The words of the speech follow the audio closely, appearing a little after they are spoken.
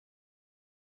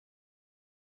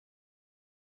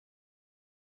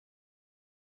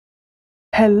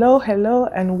Hello,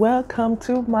 and welcome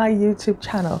to my YouTube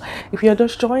channel. If you're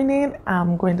just joining,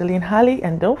 I'm Gwendolyne Halle,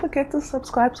 and don't forget to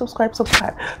subscribe.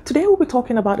 Today, we'll be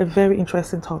talking about a very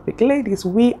interesting topic. Ladies,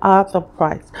 we are the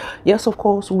prize. Yes, of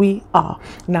course, we are.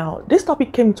 Now, this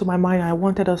topic came to my mind. I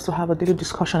wanted us to have a little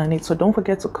discussion on it, so don't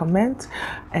forget to comment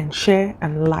and share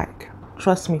and like.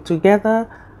 Trust me, together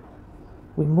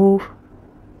we move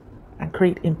and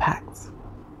create impacts.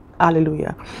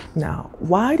 Hallelujah. Now,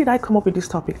 why did I come up with this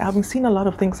topic? I've been seeing a lot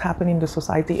of things happening in the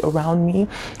society around me,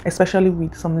 especially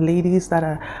with some ladies that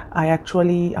I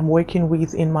actually am working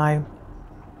with in my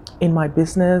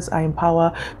business. I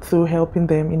empower through helping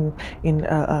them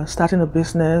in starting a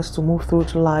business to move through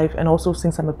to life. And also,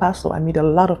 since I'm a pastor, I meet a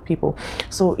lot of people.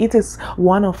 So it is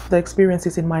one of the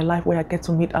experiences in my life where I get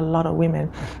to meet a lot of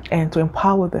women and to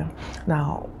empower them.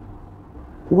 Now,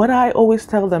 what I always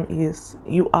tell them is,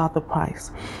 you are the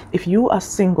prize. If you are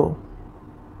single,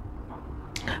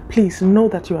 please know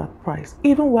that you are the prize.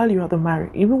 Even while you are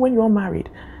married, even when you are married,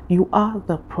 you are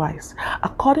the prize.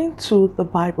 According to the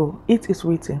Bible, it is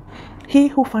written, he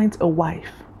who finds a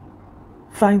wife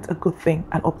finds a good thing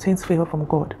and obtains favor from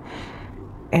God.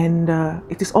 And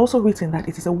it is also written that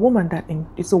it is a woman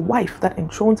it's a wife that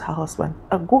enthrones her husband.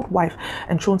 A good wife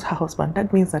enthrones her husband.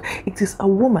 That means that it is a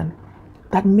woman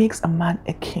that makes a man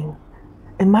a king.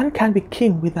 A man can't be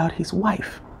king without his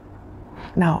wife.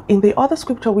 Now, in the other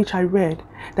scripture which I read,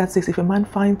 that says if a man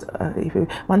finds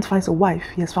a wife,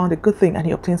 he has found a good thing and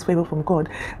he obtains favor from God.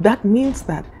 That means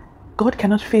that God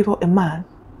cannot favor a man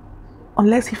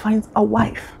unless he finds a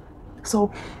wife.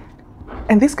 So,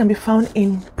 and this can be found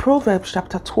in Proverbs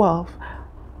chapter 12,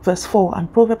 verse 4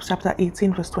 and Proverbs chapter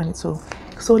 18, verse 22.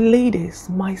 So ladies,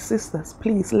 my sisters,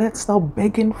 please, let's stop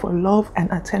begging for love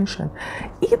and attention.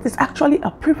 It is actually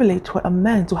a privilege for a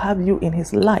man to have you in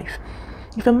his life.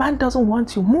 If a man doesn't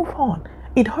want you, move on.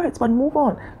 It hurts, but move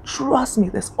on. Trust me,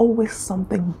 there's always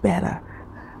something better.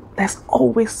 There's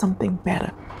always something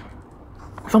better.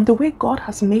 From the way God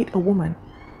has made a woman,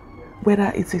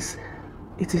 whether it is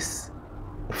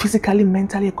physically,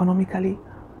 mentally, economically,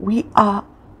 we are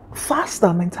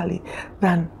faster mentally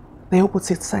than the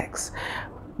opposite sex.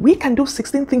 We can do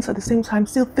 16 things at the same time,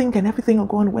 still think and everything are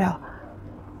going well.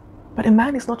 But a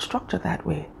man is not structured that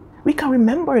way. We can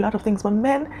remember a lot of things, but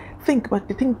men think, but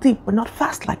they think deep, but not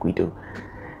fast like we do.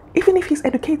 Even if he's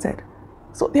educated.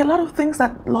 So there are a lot of things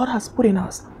that Lord has put in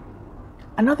us.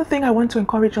 Another thing I want to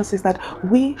encourage us is that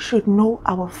we should know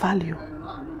our value,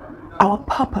 our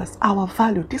purpose, our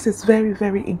value. This is very,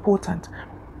 very important.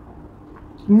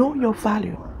 Know your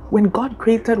value. When God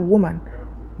created woman,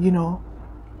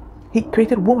 he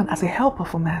created woman as a helper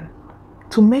for man,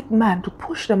 to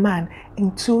push the man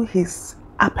into his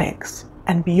apex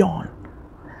and beyond,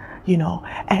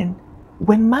 and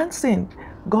when man sinned,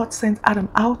 God sent Adam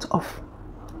out of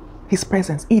his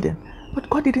presence, Eden, but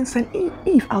God didn't send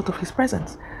Eve out of his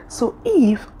presence. So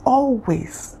Eve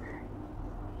always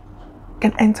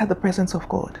can enter the presence of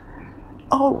God.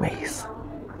 Always.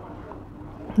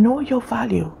 Know your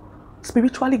value.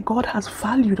 Spiritually, God has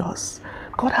valued us.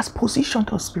 God has positioned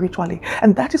us spiritually.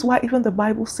 And that is why even the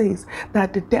Bible says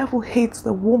that the devil hates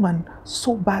the woman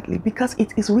so badly, because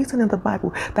it is written in the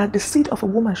Bible that the seed of a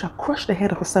woman shall crush the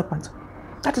head of a serpent.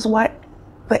 That is why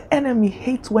the enemy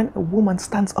hates when a woman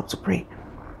stands up to pray.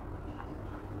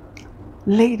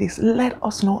 Ladies, let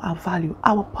us know our value,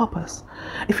 our purpose.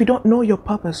 If you don't know your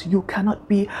purpose, you cannot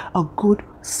be a good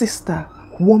sister,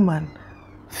 woman,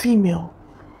 female,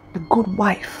 a good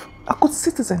wife, a good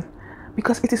citizen,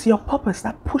 because it is your purpose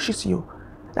that pushes you,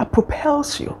 that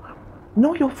propels you.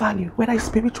 Know your value, whether it's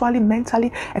spiritually,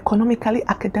 mentally, economically,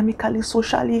 academically,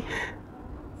 socially,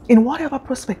 in whatever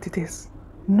prospect it is.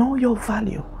 Know your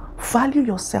value. Value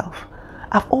yourself.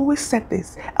 I've always said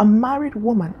this, a married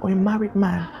woman or a married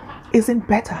man isn't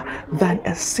better than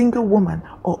a single woman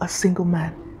or a single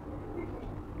man.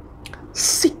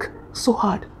 Seek so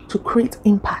hard to create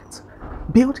impact,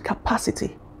 build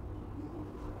capacity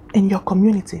in your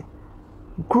community.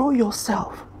 Grow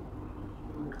yourself.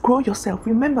 Grow yourself.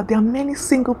 Remember, there are many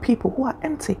single people who are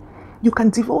empty. You can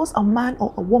divorce a man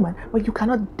or a woman, but you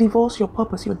cannot divorce your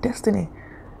purpose, your destiny.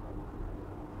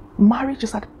 Marriage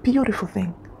is a beautiful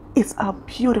thing. It's a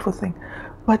beautiful thing.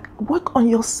 But work on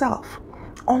yourself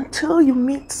until you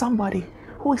meet somebody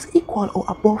who is equal or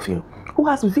above you, who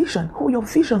has vision, who your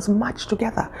visions match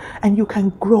together, and you can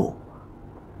grow.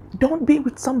 Don't be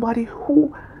with somebody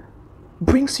who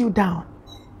brings you down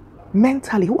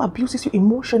mentally, who abuses you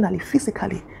emotionally,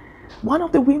 physically. One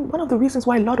of the reasons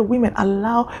why a lot of women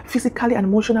allow physically and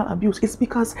emotional abuse is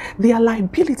because they are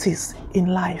liabilities in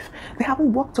life. They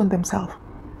haven't worked on themselves.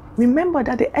 Remember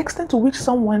that the extent to which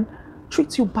someone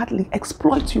treat you badly,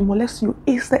 exploit you, molest you,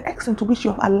 is the extent to which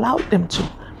you have allowed them to.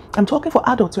 I'm talking for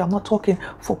adults here. I'm not talking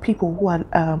for people who are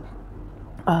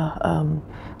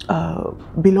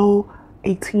below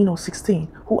 18 or 16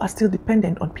 who are still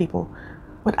dependent on people.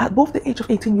 But above the age of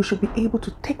 18, you should be able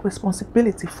to take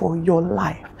responsibility for your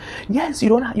life. Yes, you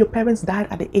don't have, your parents died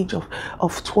at the age of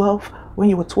 12, when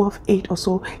you were 12, 8 or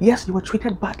so. Yes, you were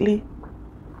treated badly.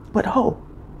 But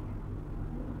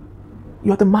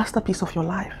you're the masterpiece of your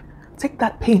life. Take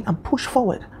that pain and push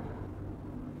forward.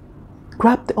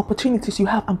 Grab the opportunities you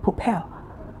have and propel.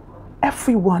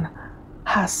 Everyone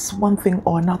has one thing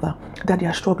or another that they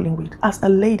are struggling with. As a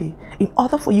lady, in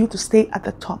order for you to stay at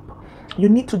the top, you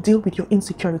need to deal with your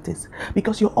insecurities,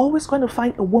 because you're always going to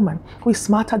find a woman who is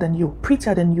smarter than you,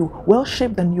 prettier than you,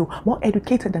 well-shaped than you, more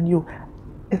educated than you,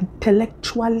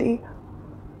 intellectually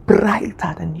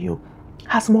brighter than you,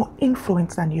 has more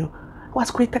influence than you, who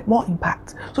has created more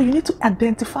impact. So you need to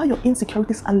identify your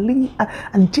insecurities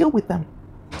and deal with them,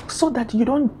 so that you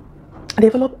don't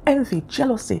develop envy,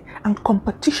 jealousy, and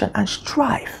competition and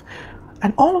strife.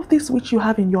 And all of this which you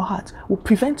have in your heart will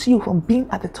prevent you from being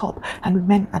at the top and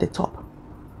remain at the top.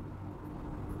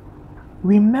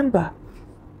 Remember,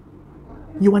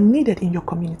 you are needed in your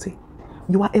community.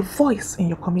 You are a voice in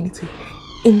your community,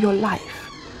 in your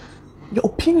life. Your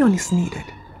opinion is needed.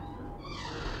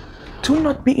 Do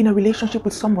not be in a relationship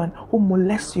with someone who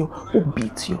molests you, who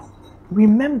beats you.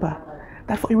 Remember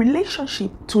that for a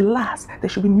relationship to last, there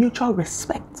should be mutual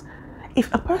respect.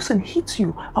 If a person hits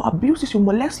you or abuses you,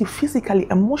 molests you physically,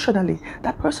 emotionally,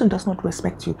 that person does not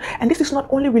respect you. And this is not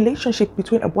only a relationship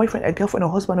between a boyfriend, a girlfriend, a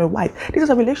husband, or a wife. This is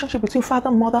a relationship between father,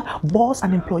 mother, boss,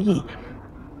 and employee.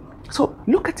 So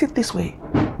look at it this way.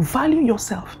 Value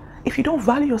yourself. If you don't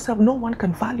value yourself, no one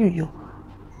can value you.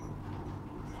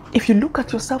 If you look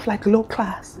at yourself like low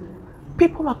class,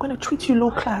 people are going to treat you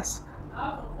low class.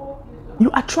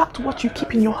 You attract what you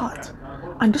keep in your heart.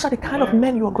 And those are the kind of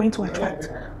men you are going to attract.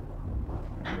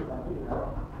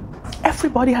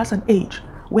 Everybody has an age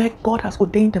where God has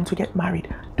ordained them to get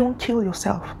married. Don't kill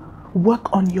yourself.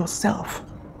 Work on yourself.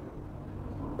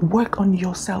 Work on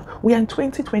yourself. We are in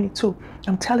 2022.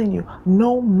 I'm telling you,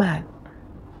 no man,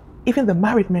 even the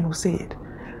married men will say it,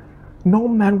 no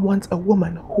man wants a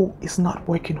woman who is not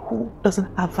working, who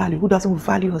doesn't have value, who doesn't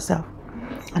value herself.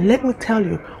 And let me tell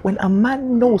you, when a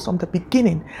man knows from the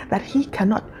beginning that he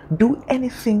cannot do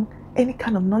anything, any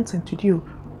kind of nonsense to you,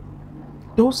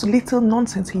 those little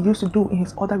nonsense he used to do in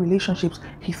his other relationships,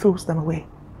 he throws them away.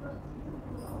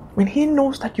 When he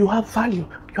knows that you have value,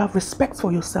 you have respect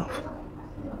for yourself,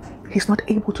 he's not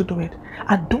able to do it.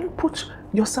 And don't put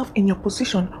yourself in your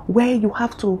position where you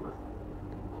have to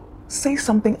say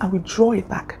something and withdraw it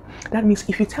back. That means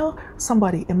if you tell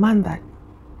somebody, a man, that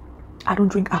I don't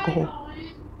drink alcohol,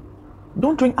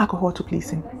 don't drink alcohol to please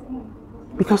him,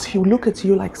 because he'll look at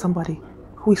you like somebody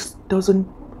who doesn't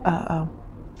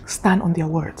stand on their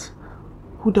words,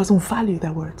 who doesn't value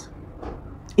their words.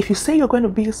 If you say you're going to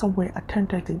be somewhere at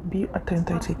 10:30, be at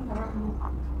 10:30.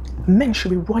 Men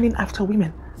should be running after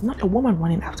women, not a woman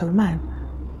running after a man.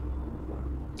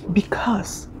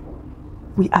 Because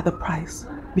we are the prize.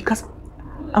 Because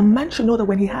a man should know that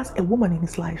when he has a woman in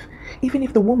his life, even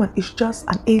if the woman is just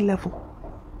an A-level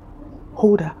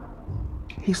holder,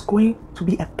 he's going to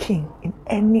be a king in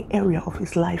any area of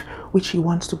his life which he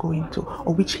wants to go into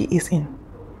or which he is in.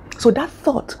 So that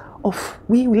thought of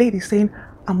we ladies saying,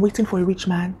 I'm waiting for a rich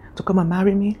man to come and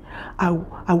marry me, I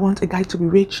want a guy to be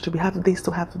rich, to have this,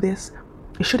 to have this,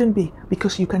 it shouldn't be.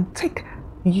 Because you can take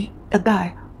a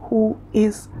guy who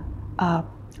is a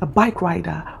bike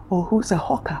rider or who's a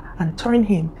hawker and turn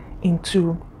him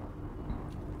into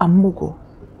a mogul.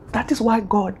 That is why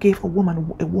God gave a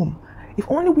woman a womb. If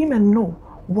only women know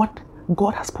what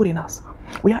God has put in us,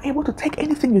 we are able to take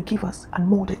anything you give us and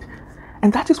mold it.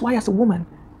 And that is why, as a woman,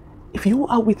 if you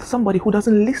are with somebody who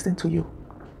doesn't listen to you,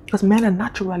 because men are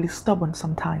naturally stubborn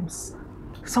sometimes,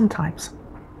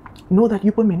 know that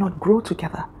you may not grow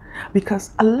together.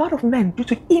 Because a lot of men, due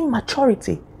to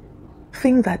immaturity,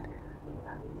 think that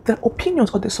the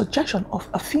opinions or the suggestion of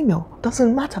a female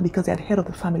doesn't matter because they're the head of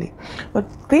the family. But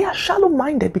they are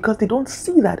shallow-minded because they don't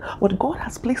see that what God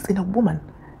has placed in a woman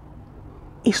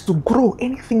is to grow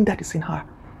anything that is in her.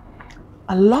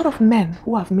 A lot of men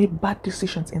who have made bad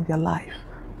decisions in their life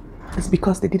is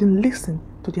because they didn't listen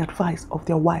to the advice of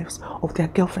their wives, of their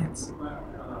girlfriends.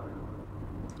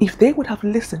 If they would have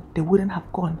listened, they wouldn't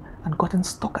have gone and gotten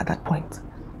stuck at that point.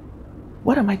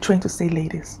 What am I trying to say,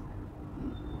 ladies?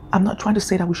 I'm not trying to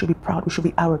say that we should be proud, we should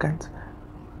be arrogant.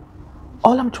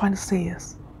 All I'm trying to say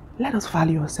is, let us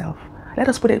value ourselves. Let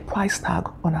us put a price tag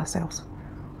on ourselves.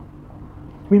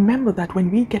 Remember that when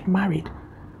we get married,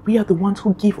 We are the ones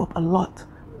who give up a lot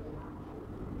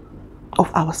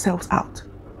of ourselves out,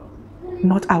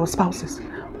 not our spouses.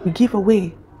 We give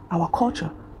away our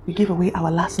culture. We give away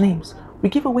our last names. We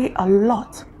give away a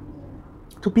lot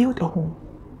to build a home.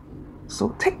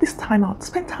 So take this time out.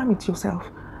 Spend time with yourself.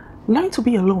 Learn to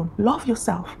be alone. Love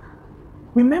yourself.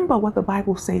 Remember what the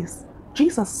Bible says.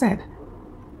 Jesus said,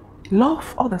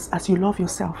 love others as you love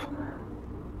yourself.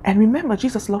 And remember,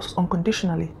 Jesus loves us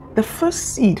unconditionally. The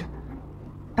first seed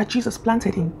that Jesus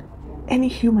planted in any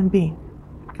human being,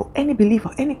 or any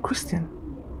believer, any Christian,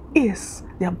 is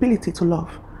the ability to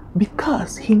love.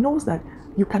 Because he knows that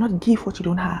you cannot give what you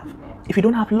don't have. If you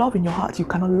don't have love in your heart, you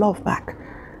cannot love back.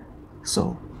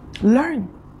 So learn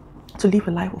to live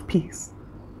a life of peace.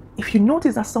 If you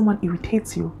notice that someone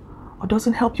irritates you or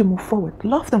doesn't help you move forward,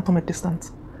 love them from a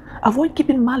distance. Avoid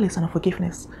keeping malice and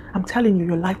unforgiveness. I'm telling you,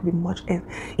 your life will be much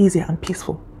easier and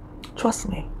peaceful. Trust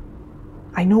me.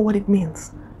 I know what it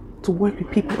means to work with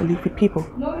people or live with people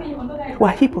who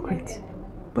are hypocrites,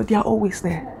 but they are always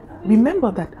there.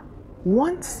 Remember that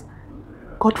once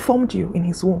God formed you in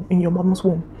his womb, in your mom's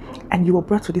womb, and you were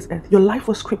brought to this earth, your life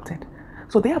was scripted.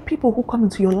 So there are people who come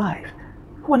into your life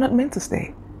who are not meant to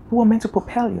stay, who are meant to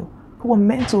propel you, who are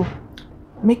meant to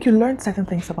make you learn certain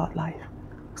things about life.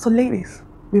 So ladies,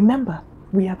 remember,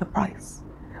 we are the price.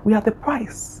 We are the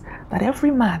price that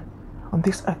every man on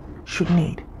this earth should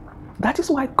need. That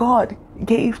is why God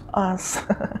gave us,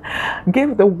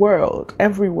 gave the world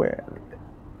everywhere.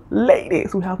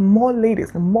 Ladies, we have more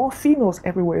ladies and more females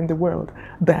everywhere in the world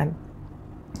than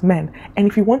men. And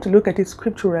if you want to look at it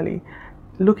scripturally,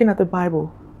 looking at the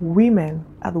Bible, women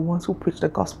are the ones who preach the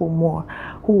gospel more,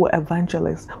 who were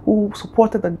evangelists, who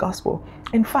supported the gospel.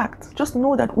 In fact, just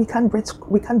know that we can't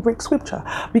break scripture,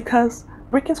 because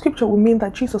breaking scripture will mean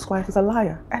that Jesus Christ is a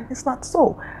liar, and it's not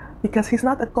so, because he's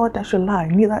not a God that should lie,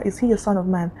 neither is he a son of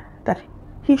man that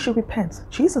he should repent.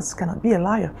 Jesus cannot be a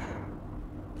liar.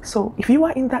 So if you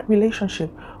are in that relationship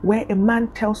where a man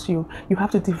tells you you have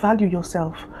to devalue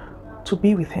yourself to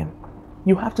be with him,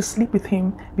 you have to sleep with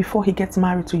him before he gets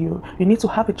married to you, you need to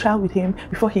have a child with him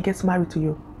before he gets married to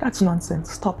you, that's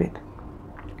nonsense. Stop it.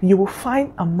 You will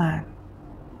find a man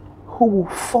who will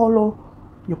follow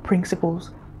your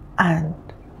principles and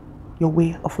your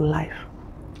way of life.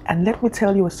 And let me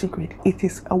tell you a secret. It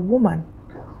is a woman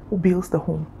who builds the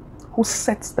home, who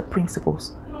sets the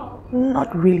principles,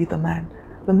 not really the man.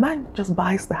 The man just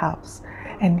buys the house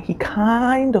and he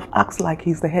kind of acts like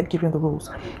he's the head giving the rules.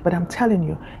 But I'm telling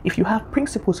you, if you have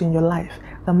principles in your life,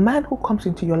 the man who comes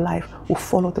into your life will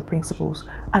follow the principles.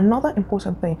 Another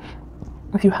important thing,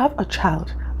 if you have a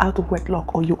child out of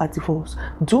wedlock or you are divorced,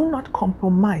 do not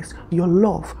compromise your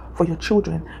love for your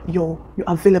children, your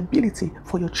availability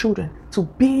for your children to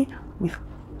be with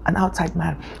an outside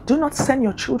man. Do not send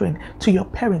your children to your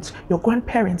parents, your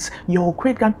grandparents, your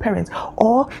great-grandparents,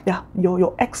 or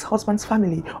your ex-husband's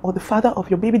family, or the father of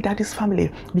your baby daddy's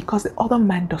family, because the other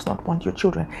man does not want your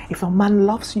children. If a man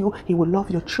loves you, he will love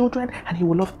your children and he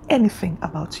will love anything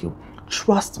about you.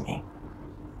 Trust me.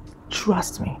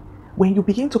 Trust me. When you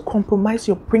begin to compromise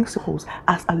your principles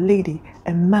as a lady,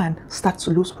 a man starts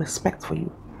to lose respect for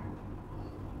you.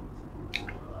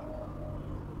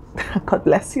 God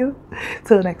bless you.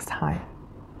 Till next time.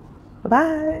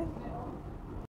 Bye-bye.